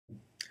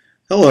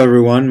Hello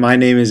everyone, my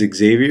name is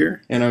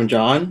Xavier, And I'm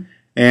John.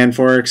 and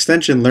for our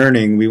extension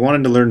learning, we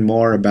wanted to learn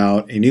more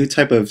about a new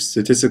type of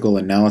statistical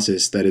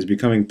analysis that is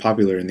becoming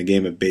popular in the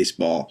game of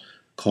baseball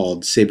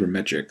called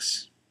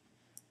sabermetrics.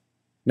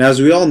 Now, as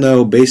we all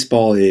know,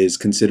 baseball is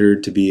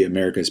considered to be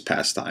America's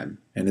pastime,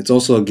 and it's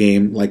also a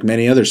game, like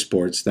many other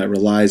sports, that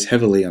relies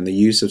heavily on the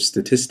use of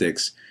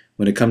statistics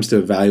when it comes to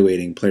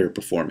evaluating player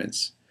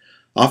performance.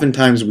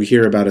 Oftentimes, we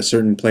hear about a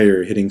certain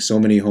player hitting so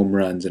many home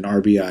runs and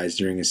RBIs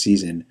during a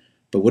season,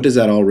 but what does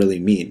that all really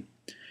mean?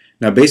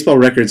 Now, baseball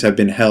records have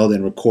been held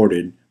and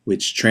recorded,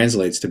 which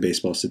translates to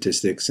baseball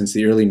statistics, since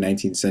the early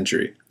 19th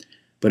century.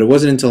 But it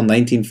wasn't until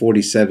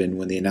 1947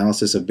 when the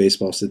analysis of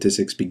baseball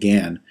statistics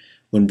began,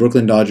 when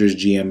Brooklyn Dodgers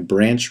GM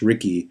Branch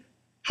Rickey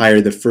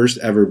hired the first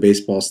ever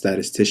baseball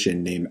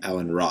statistician named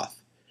Alan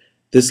Roth.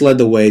 This led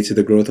the way to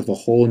the growth of a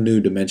whole new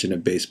dimension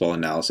of baseball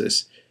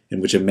analysis, in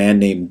which a man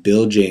named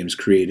Bill James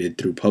created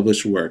through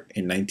published work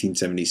in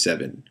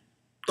 1977,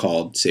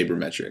 called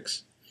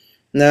sabermetrics.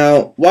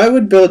 Now, why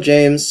would Bill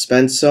James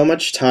spend so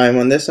much time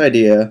on this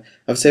idea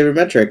of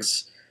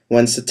sabermetrics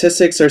when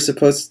statistics are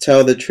supposed to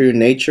tell the true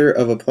nature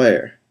of a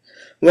player?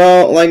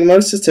 Well, like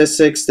most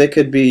statistics, they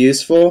could be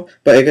useful,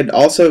 but it could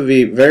also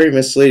be very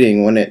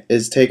misleading when it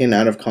is taken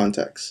out of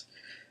context.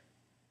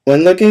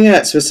 When looking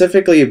at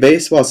specifically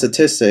baseball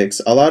statistics,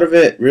 a lot of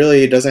it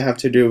really doesn't have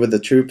to do with the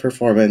true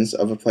performance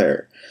of a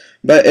player,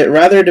 but it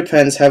rather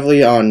depends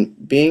heavily on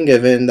being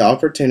given the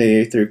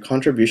opportunity through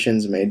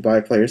contributions made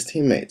by players'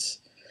 teammates.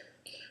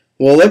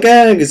 We'll look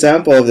at an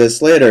example of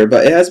this later,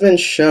 but it has been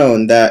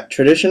shown that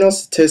traditional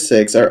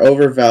statistics are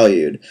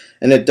overvalued,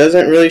 and it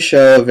doesn't really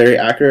show a very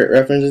accurate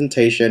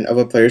representation of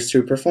a player's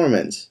true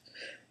performance.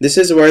 This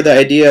is where the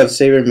idea of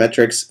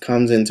sabermetrics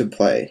comes into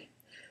play.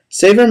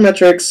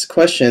 Sabermetrics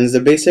questions the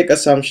basic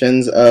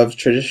assumptions of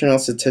traditional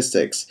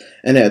statistics,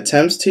 and it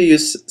attempts to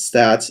use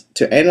stats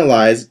to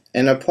analyze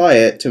and apply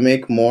it to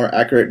make more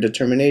accurate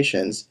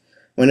determinations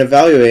when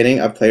evaluating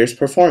a player's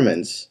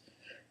performance.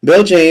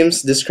 Bill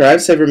James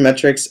describes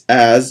sabermetrics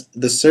as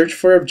the search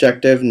for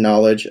objective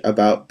knowledge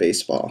about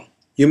baseball.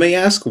 You may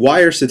ask,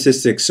 why are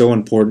statistics so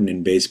important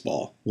in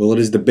baseball? Well, it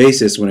is the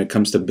basis when it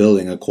comes to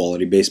building a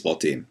quality baseball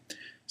team.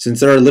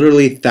 Since there are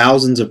literally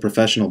thousands of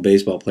professional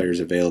baseball players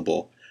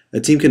available, a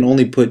team can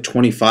only put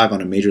 25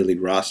 on a major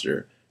league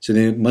roster, so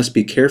they must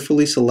be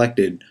carefully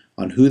selected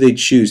on who they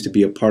choose to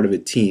be a part of a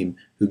team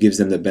who gives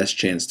them the best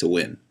chance to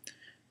win.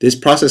 This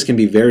process can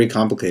be very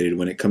complicated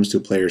when it comes to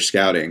player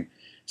scouting,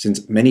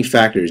 since many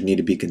factors need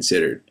to be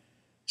considered.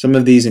 Some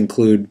of these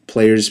include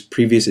players'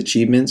 previous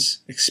achievements,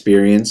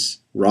 experience,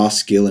 raw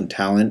skill and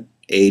talent,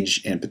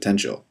 age, and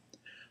potential.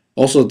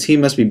 Also, a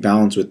team must be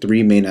balanced with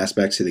three main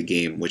aspects of the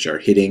game, which are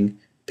hitting,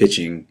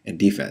 pitching, and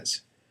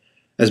defense.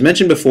 As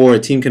mentioned before, a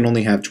team can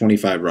only have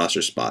 25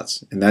 roster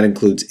spots, and that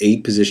includes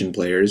 8 position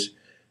players,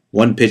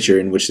 1 pitcher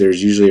in which there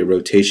is usually a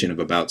rotation of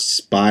about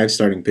 5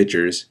 starting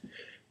pitchers,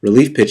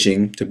 relief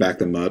pitching to back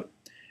them up,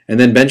 and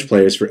then bench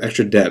players for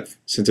extra depth.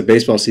 Since a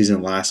baseball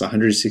season lasts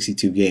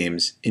 162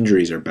 games,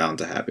 injuries are bound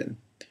to happen.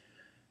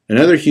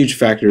 Another huge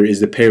factor is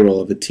the payroll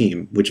of a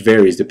team, which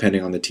varies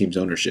depending on the team's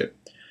ownership.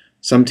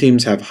 Some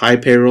teams have high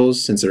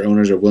payrolls since their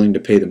owners are willing to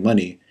pay the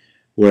money,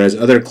 whereas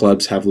other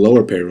clubs have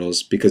lower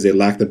payrolls because they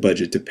lack the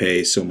budget to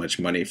pay so much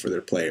money for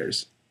their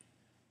players.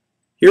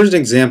 Here's an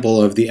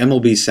example of the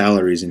MLB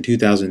salaries in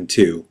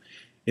 2002,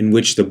 in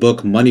which the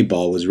book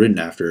Moneyball was written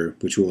after,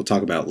 which we will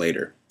talk about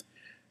later.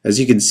 As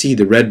you can see,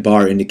 the red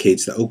bar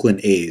indicates the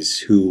Oakland A's,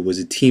 who was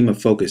a team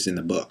of focus in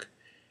the book.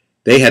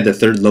 They had the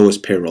third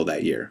lowest payroll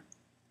that year.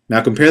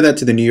 Now compare that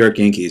to the New York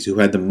Yankees, who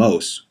had the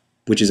most,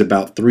 which is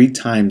about 3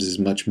 times as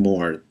much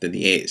more than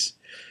the A's.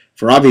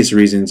 For obvious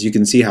reasons, you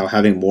can see how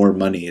having more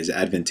money is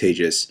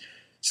advantageous,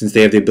 since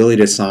they have the ability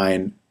to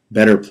sign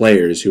better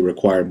players who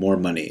require more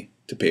money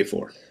to pay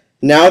for.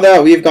 Now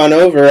that we've gone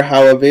over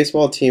how a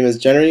baseball team is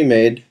generally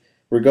made,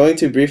 we're going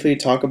to briefly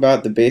talk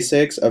about the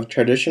basics of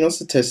traditional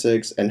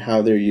statistics and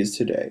how they're used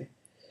today.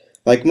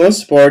 Like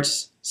most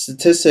sports,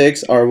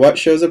 statistics are what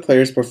shows a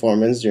player's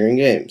performance during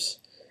games.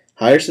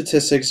 Higher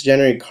statistics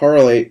generally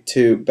correlate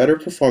to better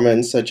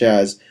performance, such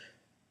as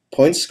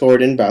points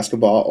scored in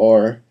basketball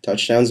or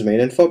touchdowns made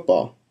in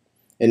football.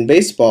 In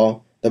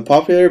baseball, the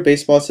popular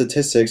baseball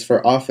statistics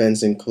for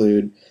offense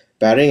include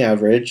batting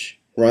average,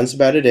 runs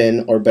batted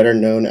in, or better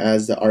known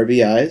as the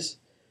RBIs,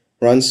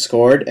 runs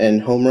scored,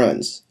 and home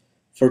runs.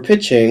 For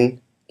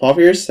pitching,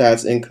 popular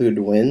stats include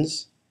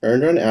wins,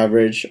 earned run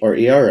average or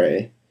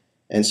ERA,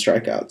 and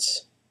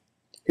strikeouts.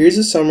 Here's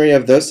a summary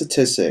of those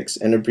statistics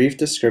and a brief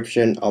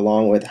description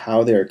along with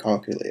how they are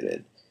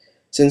calculated.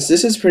 Since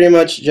this is pretty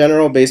much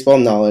general baseball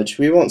knowledge,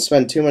 we won't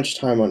spend too much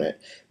time on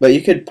it, but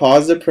you could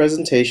pause the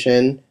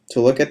presentation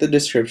to look at the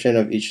description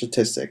of each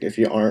statistic if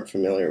you aren't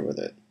familiar with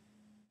it.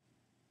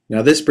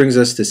 Now this brings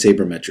us to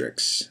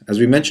sabermetrics. As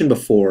we mentioned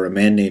before, a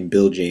man named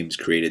Bill James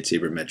created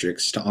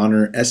sabermetrics to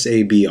honor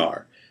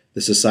SABR,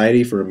 the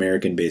Society for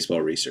American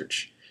Baseball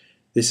Research.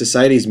 This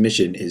society's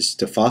mission is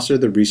to foster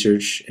the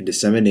research and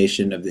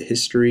dissemination of the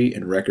history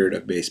and record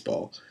of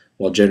baseball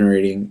while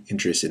generating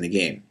interest in the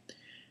game.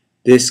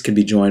 This can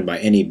be joined by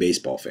any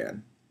baseball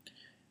fan.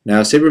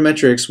 Now,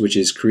 Sabermetrics, which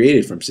is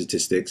created from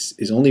statistics,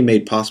 is only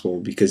made possible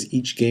because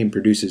each game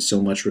produces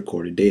so much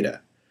recorded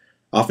data.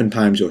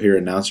 Oftentimes, you'll hear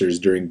announcers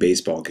during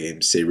baseball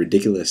games say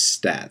ridiculous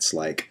stats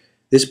like,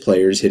 this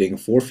player is hitting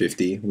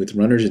 450 with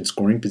runners in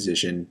scoring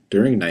position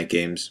during night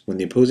games when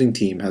the opposing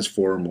team has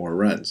 4 or more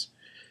runs.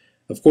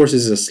 Of course,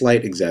 this is a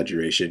slight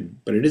exaggeration,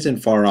 but it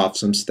isn't far off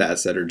some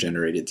stats that are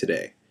generated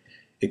today.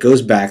 It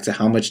goes back to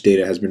how much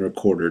data has been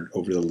recorded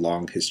over the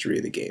long history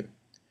of the game.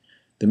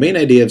 The main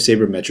idea of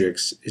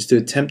sabermetrics is to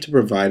attempt to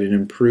provide an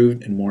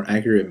improved and more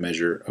accurate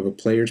measure of a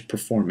player's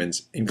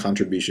performance and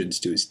contributions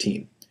to his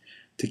team.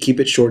 To keep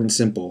it short and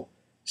simple,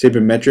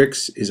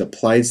 sabermetrics is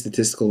applied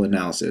statistical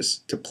analysis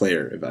to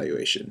player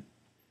evaluation.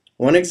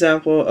 One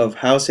example of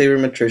how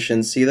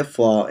sabermetricians see the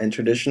flaw in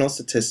traditional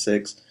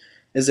statistics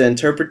is the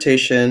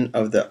interpretation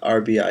of the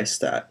RBI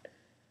stat.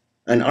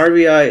 An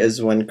RBI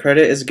is when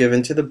credit is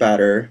given to the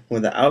batter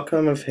when the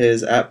outcome of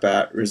his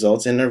at-bat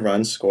results in a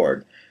run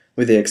scored,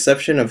 with the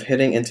exception of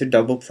hitting into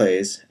double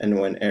plays and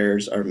when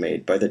errors are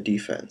made by the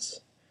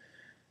defense.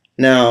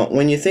 Now,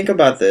 when you think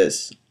about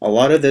this, a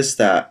lot of this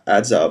stat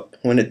adds up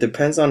when it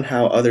depends on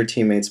how other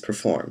teammates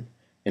perform.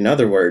 In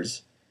other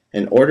words,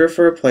 in order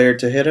for a player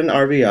to hit an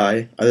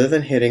RBI other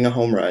than hitting a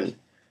home run,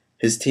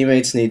 his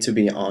teammates need to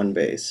be on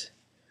base.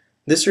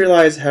 This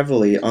relies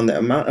heavily on the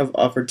amount of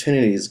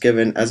opportunities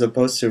given as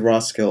opposed to raw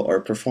skill or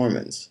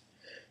performance.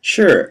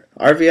 Sure,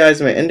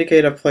 RBIs may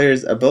indicate a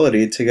player's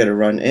ability to get a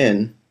run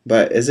in,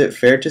 but is it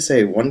fair to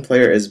say one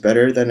player is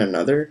better than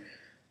another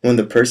when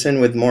the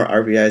person with more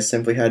RBIs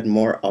simply had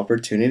more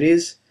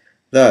opportunities?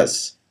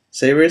 Thus,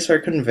 Sabres are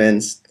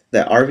convinced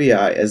that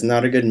RBI is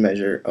not a good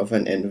measure of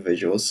an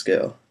individual's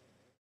skill.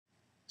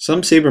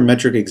 Some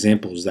sabermetric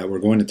examples that we're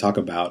going to talk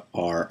about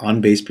are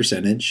on-base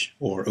percentage,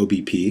 or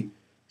OBP,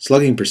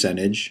 slugging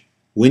percentage,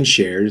 win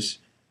shares,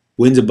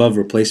 wins above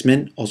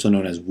replacement, also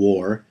known as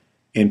WAR,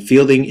 and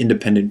fielding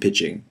independent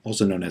pitching,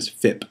 also known as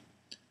FIP.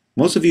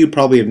 Most of you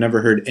probably have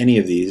never heard any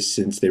of these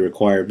since they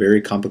require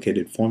very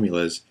complicated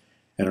formulas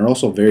and are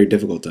also very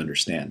difficult to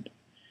understand.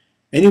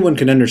 Anyone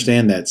can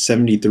understand that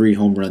 73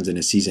 home runs in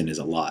a season is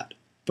a lot,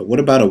 but what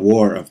about a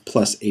WAR of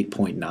plus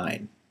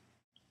 8.9?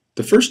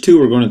 The first two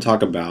we're going to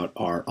talk about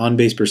are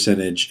on-base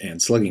percentage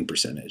and slugging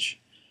percentage.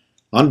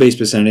 On-base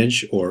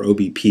percentage, or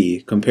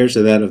OBP, compares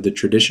to that of the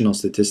traditional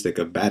statistic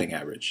of batting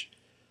average.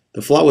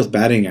 The flaw with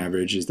batting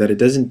average is that it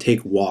doesn't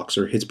take walks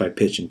or hits by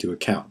pitch into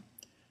account.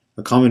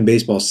 A common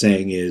baseball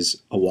saying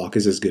is, a walk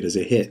is as good as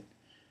a hit.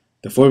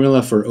 The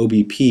formula for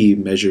OBP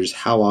measures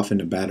how often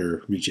a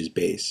batter reaches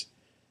base.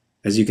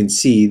 As you can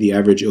see, the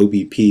average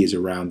OBP is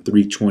around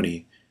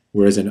 320,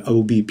 whereas an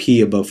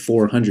OBP above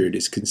 400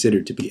 is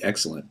considered to be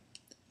excellent.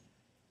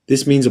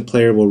 This means a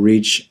player will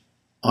reach,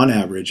 on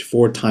average,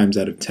 4 times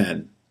out of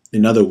 10.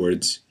 In other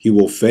words, he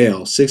will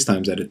fail 6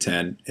 times out of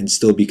 10 and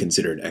still be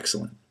considered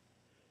excellent.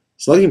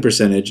 Slugging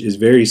percentage is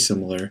very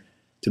similar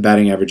to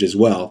batting average as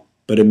well,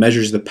 but it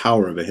measures the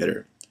power of a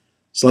hitter.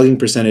 Slugging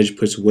percentage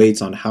puts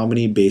weights on how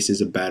many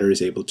bases a batter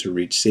is able to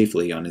reach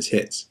safely on his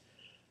hits.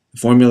 The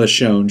formula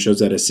shown shows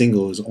that a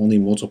single is only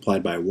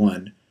multiplied by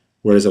 1,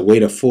 whereas a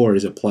weight of 4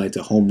 is applied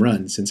to home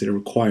runs since it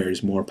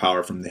requires more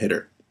power from the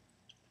hitter.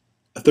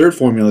 A third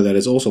formula that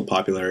is also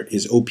popular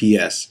is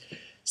OPS,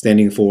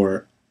 standing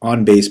for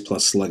on base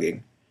plus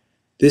slugging.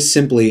 This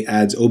simply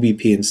adds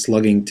OBP and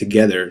slugging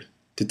together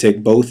to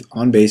take both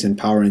on base and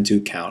power into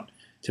account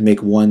to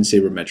make one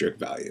sabermetric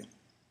value.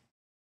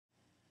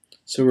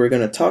 So we're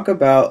going to talk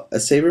about a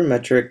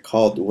sabermetric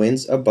called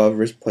wins above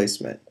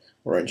replacement,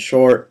 or in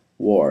short,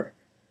 WAR.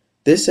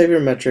 This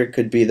sabermetric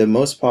could be the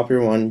most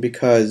popular one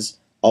because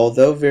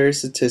although various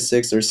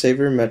statistics or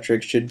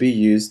sabermetrics should be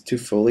used to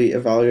fully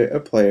evaluate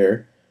a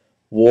player,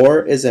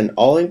 WAR is an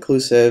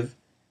all-inclusive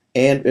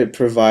and it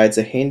provides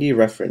a handy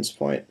reference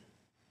point.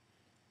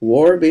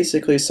 WAR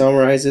basically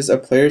summarizes a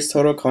player's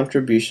total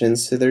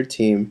contributions to their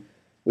team,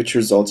 which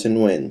results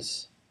in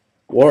wins.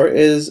 WAR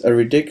is a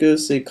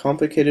ridiculously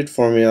complicated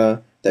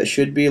formula that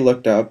should be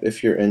looked up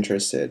if you're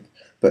interested,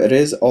 but it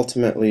is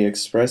ultimately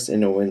expressed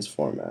in a wins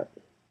format.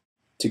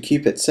 To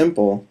keep it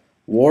simple,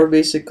 WAR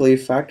basically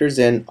factors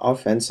in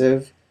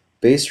offensive,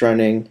 base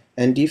running,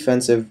 and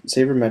defensive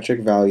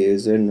sabermetric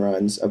values in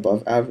runs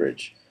above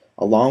average,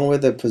 along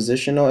with a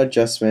positional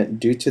adjustment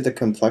due to the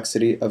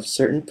complexity of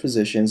certain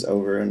positions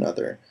over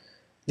another.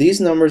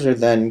 These numbers are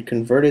then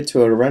converted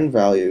to a run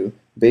value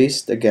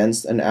based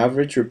against an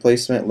average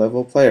replacement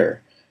level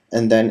player,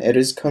 and then it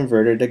is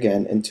converted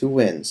again into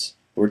wins,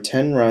 where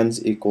 10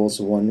 runs equals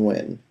 1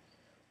 win.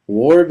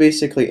 WAR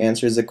basically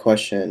answers the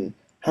question,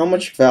 how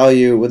much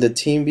value would the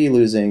team be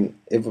losing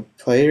if a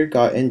player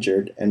got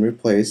injured and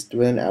replaced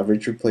with an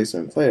average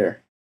replacement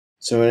player?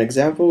 So an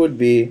example would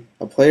be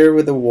a player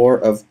with a WAR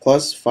of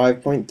plus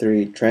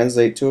 5.3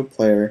 translate to a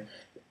player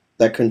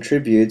that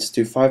contributes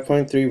to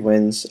 5.3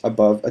 wins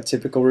above a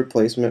typical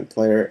replacement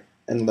player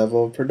and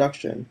level of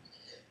production.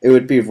 It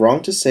would be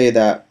wrong to say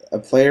that a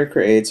player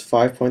creates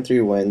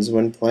 5.3 wins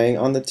when playing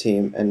on the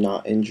team and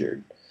not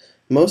injured.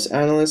 Most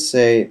analysts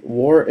say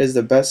WAR is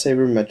the best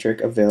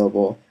sabermetric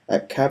available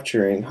at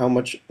capturing how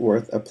much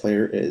worth a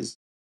player is.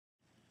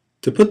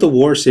 To put the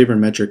WAR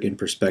sabermetric in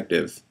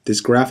perspective, this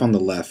graph on the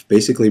left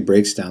basically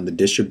breaks down the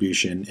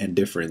distribution and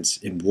difference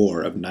in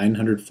WAR of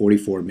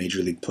 944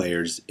 Major League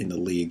players in the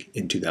league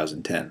in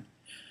 2010.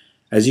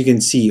 As you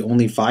can see,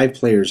 only 5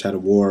 players had a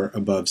WAR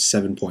above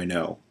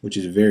 7.0, which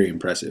is very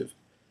impressive.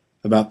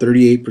 About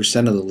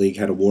 38% of the league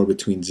had a WAR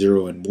between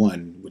 0 and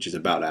 1, which is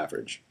about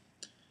average.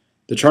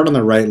 The chart on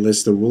the right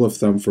lists the rule of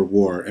thumb for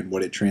WAR and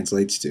what it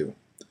translates to.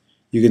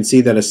 You can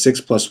see that a 6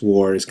 plus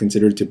WAR is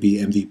considered to be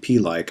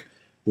MVP-like,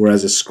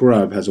 whereas a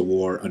scrub has a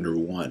WAR under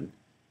 1.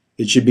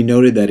 It should be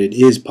noted that it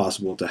is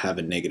possible to have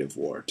a negative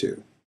WAR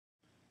too.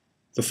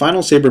 The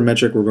final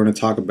sabermetric we're going to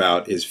talk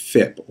about is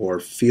FIP, or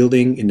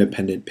Fielding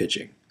Independent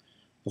Pitching.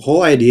 The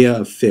whole idea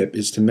of FIP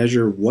is to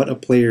measure what a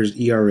player's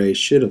ERA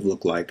should have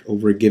looked like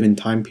over a given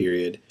time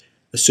period,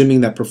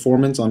 assuming that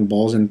performance on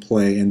balls in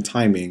play and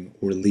timing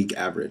were league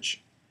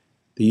average.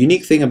 The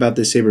unique thing about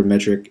this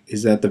sabermetric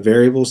is that the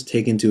variables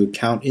taken into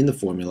account in the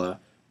formula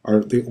are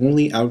the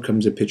only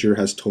outcomes a pitcher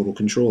has total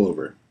control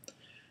over.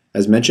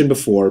 As mentioned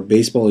before,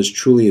 baseball is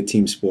truly a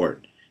team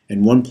sport,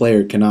 and one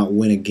player cannot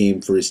win a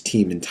game for his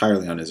team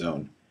entirely on his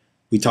own.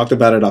 We talked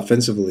about it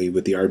offensively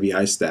with the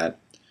RBI stat,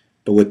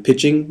 but with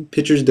pitching,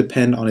 pitchers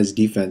depend on his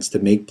defense to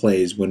make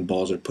plays when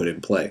balls are put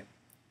in play.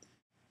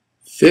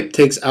 FIP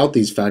takes out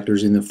these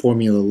factors in the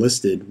formula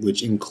listed,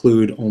 which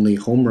include only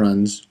home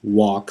runs,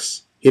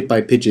 walks, hit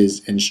by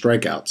pitches, and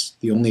strikeouts,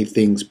 the only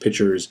things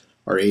pitchers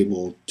are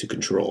able to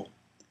control.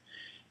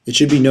 It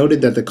should be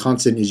noted that the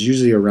constant is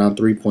usually around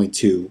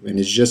 3.2 and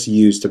is just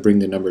used to bring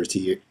the numbers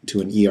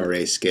to an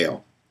ERA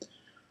scale.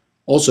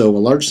 Also, a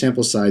large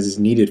sample size is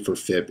needed for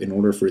FIP in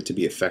order for it to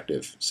be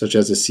effective, such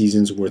as a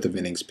season's worth of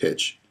innings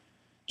pitched.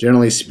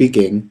 Generally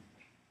speaking,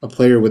 a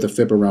player with a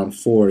FIP around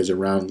 4 is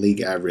around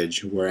league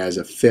average, whereas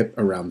a FIP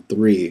around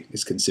 3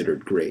 is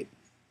considered great.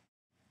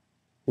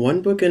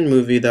 One book and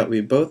movie that we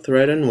both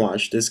read and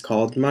watched is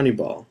called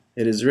Moneyball.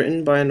 It is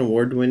written by an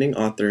award-winning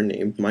author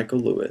named Michael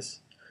Lewis.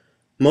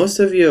 Most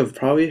of you have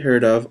probably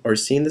heard of or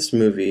seen this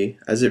movie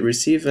as it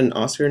received an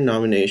Oscar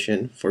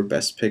nomination for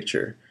Best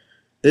Picture.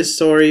 This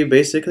story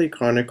basically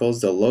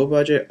chronicles the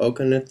low-budget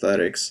Oakland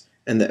Athletics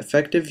and the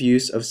effective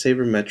use of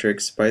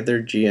sabermetrics by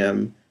their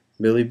GM,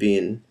 Billy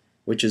Beane,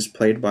 which is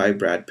played by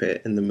Brad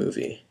Pitt in the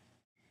movie.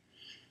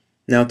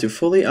 Now, to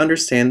fully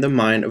understand the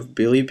mind of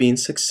Billy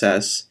Beane's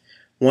success,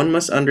 one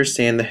must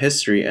understand the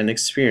history and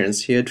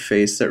experience he had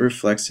faced that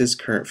reflects his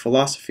current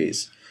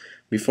philosophies.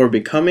 Before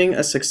becoming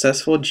a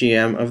successful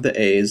GM of the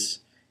A's,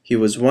 he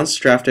was once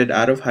drafted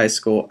out of high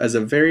school as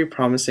a very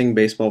promising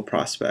baseball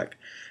prospect.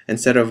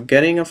 Instead of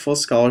getting a full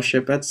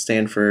scholarship at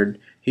Stanford,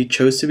 he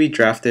chose to be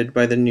drafted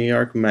by the New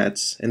York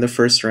Mets in the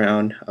first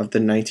round of the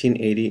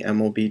 1980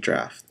 MLB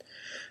draft.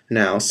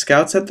 Now,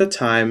 scouts at the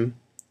time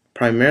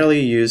primarily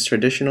used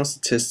traditional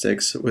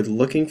statistics with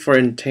looking for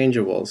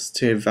intangibles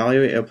to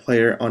evaluate a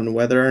player on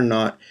whether or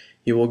not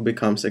he will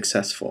become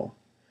successful.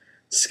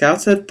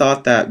 Scouts had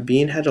thought that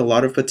Beane had a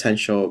lot of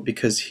potential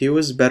because he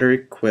was better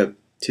equipped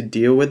to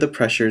deal with the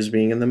pressures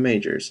being in the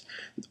majors,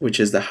 which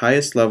is the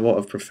highest level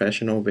of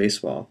professional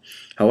baseball.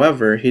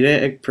 However, he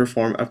didn't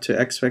perform up to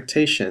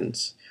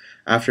expectations.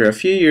 After a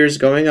few years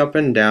going up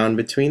and down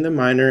between the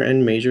minor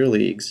and major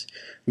leagues,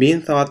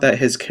 Beane thought that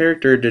his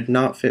character did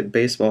not fit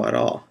baseball at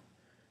all.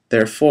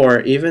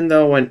 Therefore, even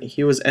though when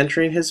he was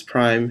entering his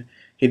prime,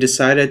 he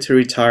decided to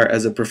retire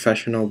as a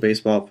professional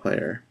baseball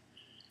player.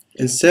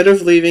 Instead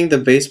of leaving the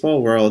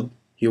baseball world,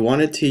 he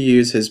wanted to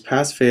use his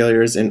past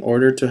failures in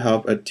order to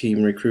help a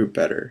team recruit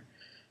better.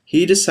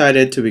 He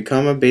decided to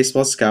become a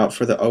baseball scout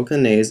for the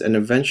Oakland A's, and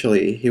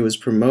eventually he was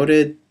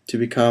promoted to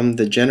become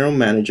the general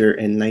manager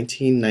in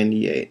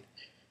 1998.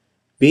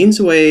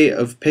 Beane's way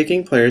of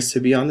picking players to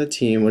be on the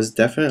team was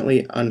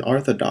definitely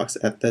unorthodox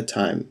at that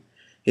time.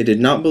 He did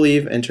not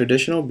believe in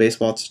traditional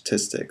baseball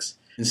statistics.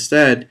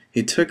 Instead,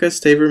 he took a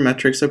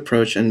sabermetrics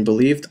approach and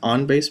believed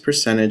on-base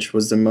percentage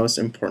was the most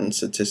important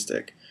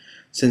statistic.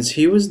 Since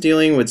he was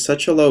dealing with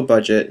such a low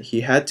budget,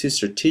 he had to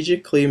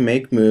strategically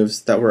make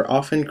moves that were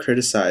often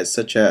criticized,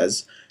 such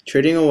as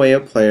trading away a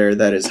player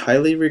that is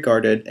highly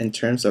regarded in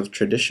terms of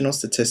traditional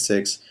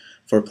statistics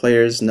for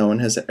players no one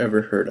has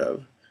ever heard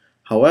of.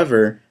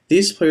 However,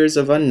 these players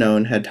of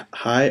unknown had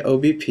high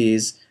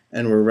OBPs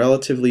and were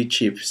relatively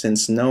cheap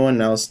since no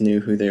one else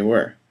knew who they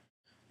were.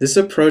 This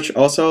approach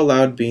also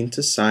allowed Beane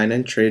to sign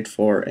and trade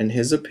for, in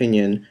his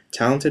opinion,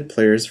 talented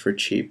players for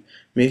cheap,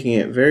 making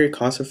it very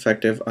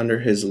cost-effective under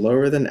his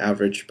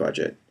lower-than-average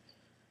budget.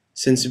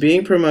 Since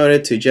being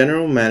promoted to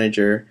general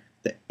manager,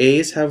 the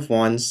A's have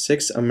won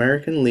 6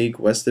 American League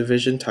West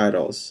Division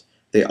titles.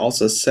 They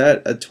also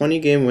set a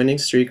 20-game winning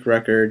streak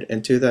record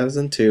in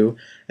 2002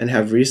 and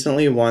have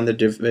recently won the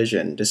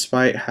division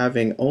despite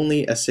having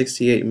only a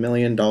 $68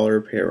 million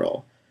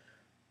payroll.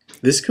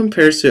 This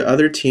compares to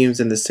other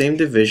teams in the same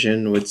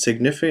division with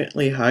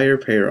significantly higher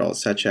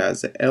payrolls, such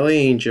as the LA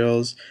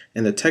Angels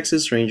and the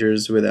Texas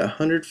Rangers with a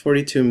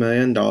 $142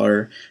 million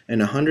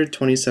and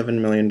 $127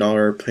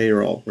 million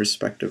payroll,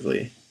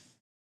 respectively.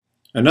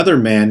 Another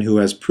man who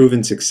has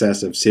proven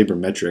success of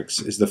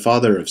sabermetrics is the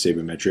father of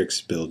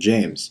sabermetrics, Bill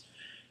James.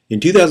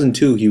 In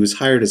 2002, he was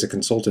hired as a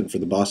consultant for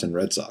the Boston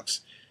Red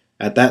Sox.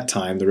 At that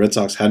time, the Red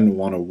Sox hadn't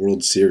won a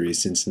World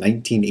Series since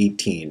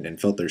 1918 and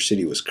felt their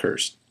city was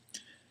cursed.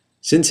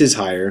 Since his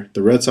hire,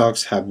 the Red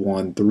Sox have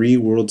won 3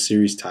 World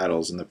Series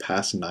titles in the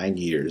past 9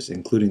 years,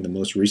 including the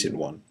most recent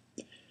one.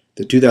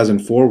 The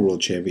 2004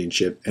 World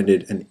Championship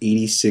ended an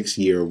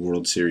 86-year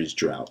World Series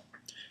drought.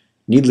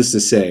 Needless to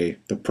say,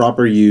 the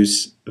proper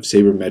use of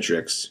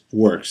sabermetrics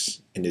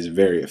works and is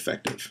very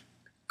effective.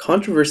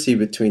 Controversy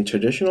between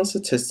traditional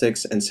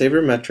statistics and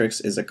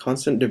sabermetrics is a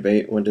constant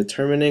debate when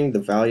determining the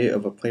value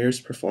of a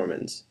player's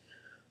performance.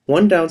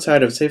 One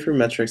downside of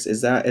sabermetrics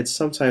is that it's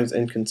sometimes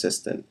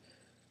inconsistent.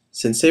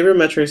 Since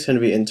sabermetrics can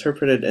be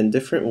interpreted in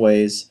different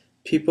ways,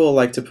 people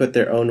like to put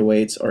their own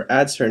weights or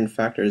add certain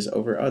factors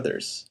over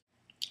others.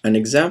 An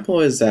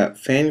example is that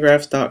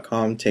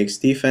Fangraphs.com takes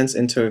defense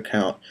into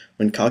account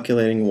when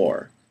calculating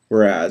WAR,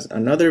 whereas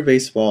another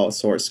baseball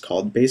source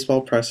called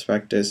Baseball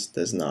Prospectus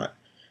does not.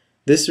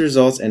 This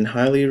results in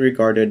highly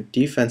regarded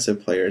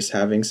defensive players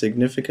having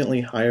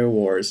significantly higher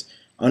WARs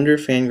under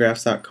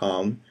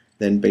Fangraphs.com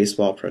than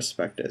Baseball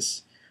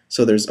Prospectus.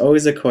 So there's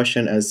always a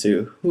question as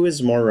to who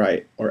is more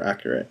right or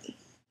accurate.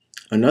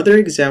 Another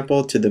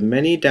example to the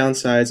many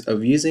downsides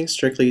of using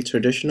strictly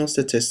traditional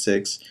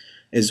statistics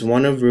is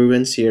one of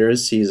Ruben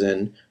Sierra's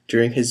season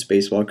during his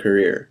baseball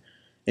career.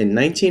 In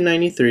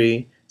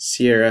 1993,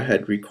 Sierra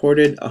had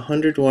recorded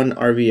 101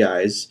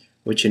 RBIs,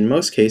 which in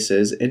most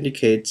cases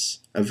indicates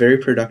a very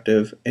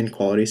productive and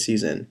quality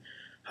season.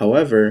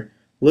 However,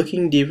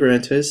 looking deeper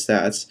into his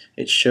stats,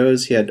 it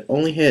shows he had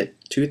only hit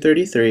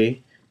 .233,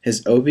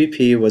 his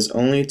OBP was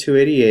only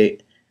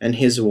 .288, and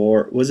his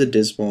WAR was a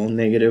dismal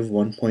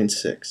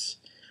 -1.6.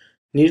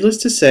 Needless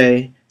to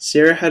say,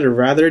 Sierra had a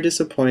rather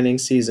disappointing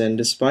season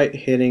despite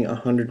hitting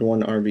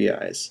 101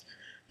 RBIs.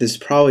 This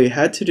probably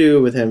had to do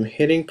with him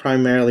hitting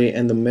primarily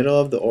in the middle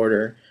of the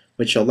order,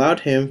 which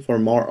allowed him for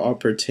more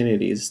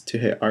opportunities to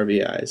hit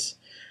RBIs.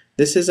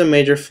 This is a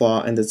major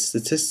flaw in the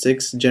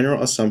statistics'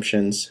 general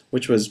assumptions,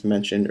 which was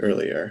mentioned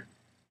earlier.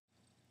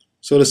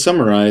 So to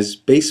summarize,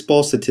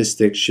 baseball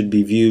statistics should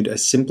be viewed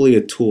as simply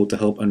a tool to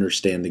help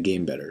understand the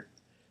game better.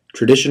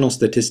 Traditional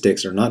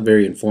statistics are not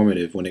very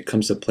informative when it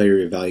comes to player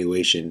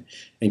evaluation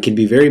and can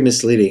be very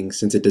misleading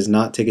since it does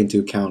not take into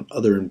account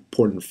other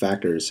important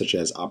factors such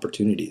as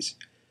opportunities.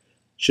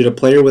 Should a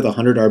player with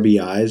 100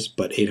 RBIs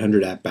but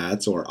 800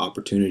 at-bats or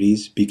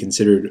opportunities be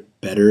considered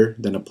better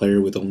than a player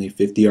with only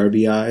 50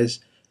 RBIs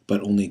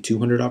but only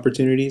 200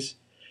 opportunities?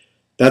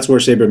 That's where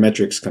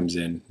sabermetrics comes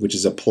in, which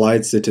is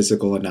applied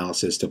statistical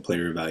analysis to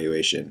player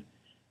evaluation.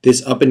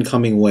 This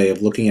up-and-coming way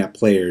of looking at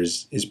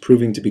players is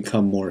proving to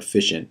become more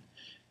efficient.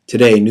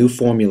 Today, new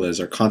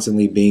formulas are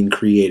constantly being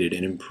created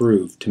and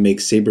improved to make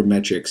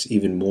sabermetrics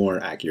even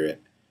more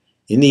accurate.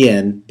 In the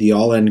end, the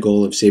all-end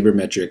goal of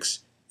sabermetrics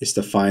is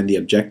to find the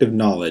objective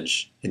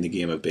knowledge in the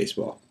game of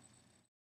baseball.